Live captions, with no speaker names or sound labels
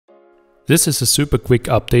This is a super quick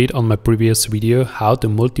update on my previous video how to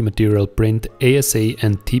multi-material print ASA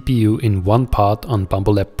and TPU in one part on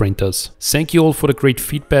Bambu Lab printers. Thank you all for the great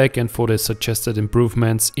feedback and for the suggested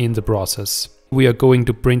improvements in the process. We are going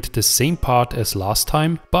to print the same part as last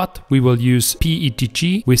time, but we will use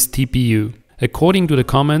PETG with TPU. According to the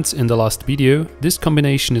comments in the last video, this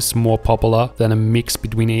combination is more popular than a mix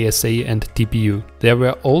between ASA and TPU. There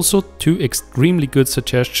were also two extremely good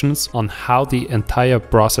suggestions on how the entire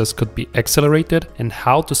process could be accelerated and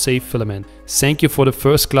how to save filament. Thank you for the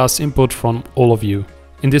first class input from all of you.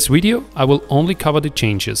 In this video, I will only cover the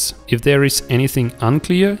changes. If there is anything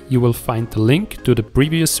unclear, you will find the link to the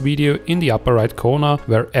previous video in the upper right corner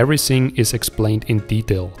where everything is explained in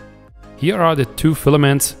detail. Here are the two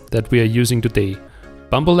filaments that we are using today: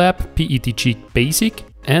 Bambu Lab PETG Basic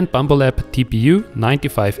and Bambu Lab TPU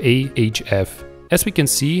 95A HF. As we can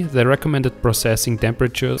see, the recommended processing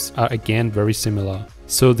temperatures are again very similar.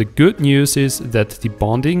 So the good news is that the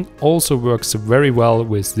bonding also works very well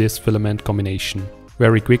with this filament combination.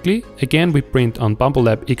 Very quickly, again we print on Bambu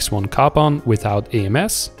Lab X1 Carbon without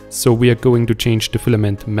AMS. So we are going to change the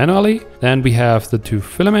filament manually. Then we have the two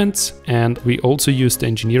filaments and we also use the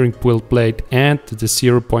engineering build plate and the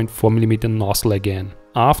 0.4mm nozzle again.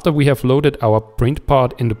 After we have loaded our print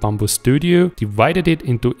part in the Bambu Studio, divided it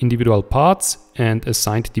into individual parts and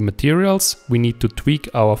assigned the materials, we need to tweak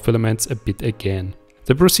our filaments a bit again.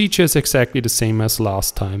 The procedure is exactly the same as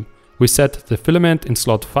last time. We set the filament in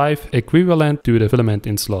slot 5 equivalent to the filament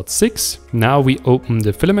in slot 6. Now we open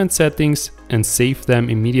the filament settings and save them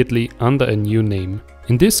immediately under a new name.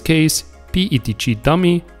 In this case, PETG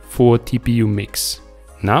Dummy for TPU Mix.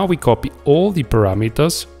 Now we copy all the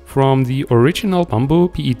parameters from the original Bambu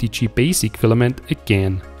PETG Basic filament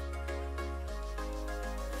again.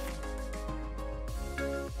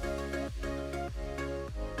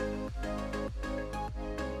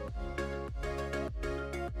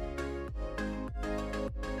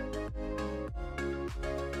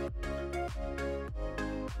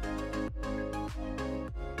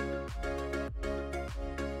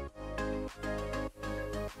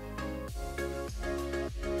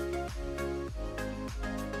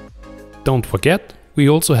 Don't forget, we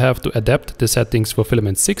also have to adapt the settings for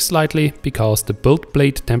filament 6 slightly, because the build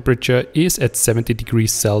plate temperature is at 70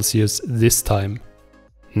 degrees Celsius this time.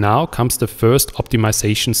 Now comes the first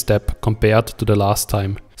optimization step compared to the last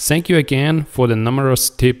time. Thank you again for the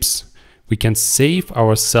numerous tips. We can save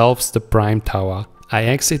ourselves the prime tower. I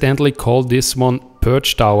accidentally called this one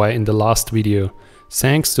Purge Tower in the last video.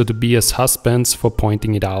 Thanks to Tobias Husbands for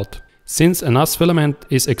pointing it out. Since a NAS filament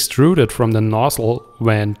is extruded from the nozzle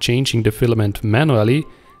when changing the filament manually,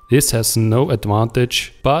 this has no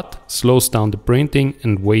advantage, but slows down the printing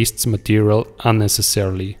and wastes material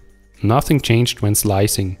unnecessarily. Nothing changed when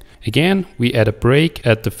slicing. Again, we add a break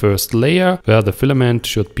at the first layer where the filament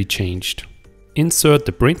should be changed. Insert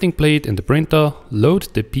the printing plate in the printer, load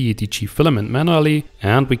the PETG filament manually,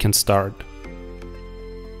 and we can start.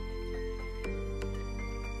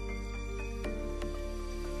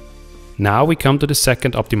 Now we come to the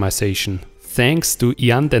second optimization. Thanks to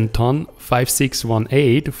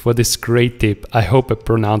Iandenton5618 for this great tip. I hope I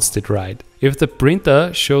pronounced it right. If the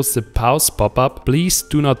printer shows the pause pop-up, please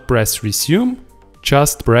do not press resume,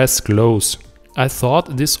 just press close. I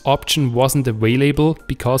thought this option wasn't available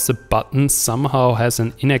because the button somehow has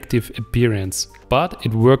an inactive appearance, but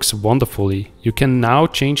it works wonderfully. You can now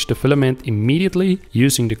change the filament immediately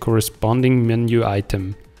using the corresponding menu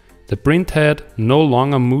item. The print head no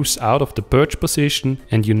longer moves out of the purge position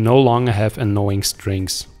and you no longer have annoying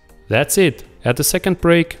strings. That's it. At the second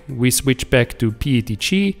break, we switch back to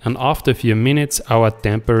PETG and after a few minutes our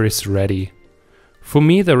damper is ready. For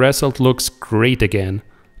me, the result looks great again.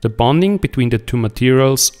 The bonding between the two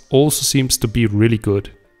materials also seems to be really good.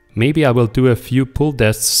 Maybe I will do a few pull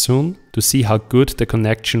tests soon to see how good the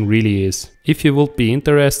connection really is. If you would be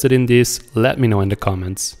interested in this, let me know in the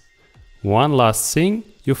comments. One last thing.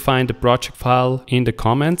 You find the project file in the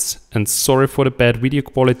comments, and sorry for the bad video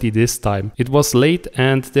quality this time. It was late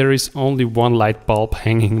and there is only one light bulb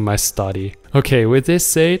hanging in my study. Okay, with this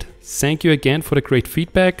said, thank you again for the great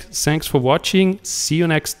feedback, thanks for watching, see you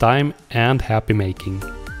next time and happy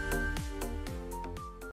making.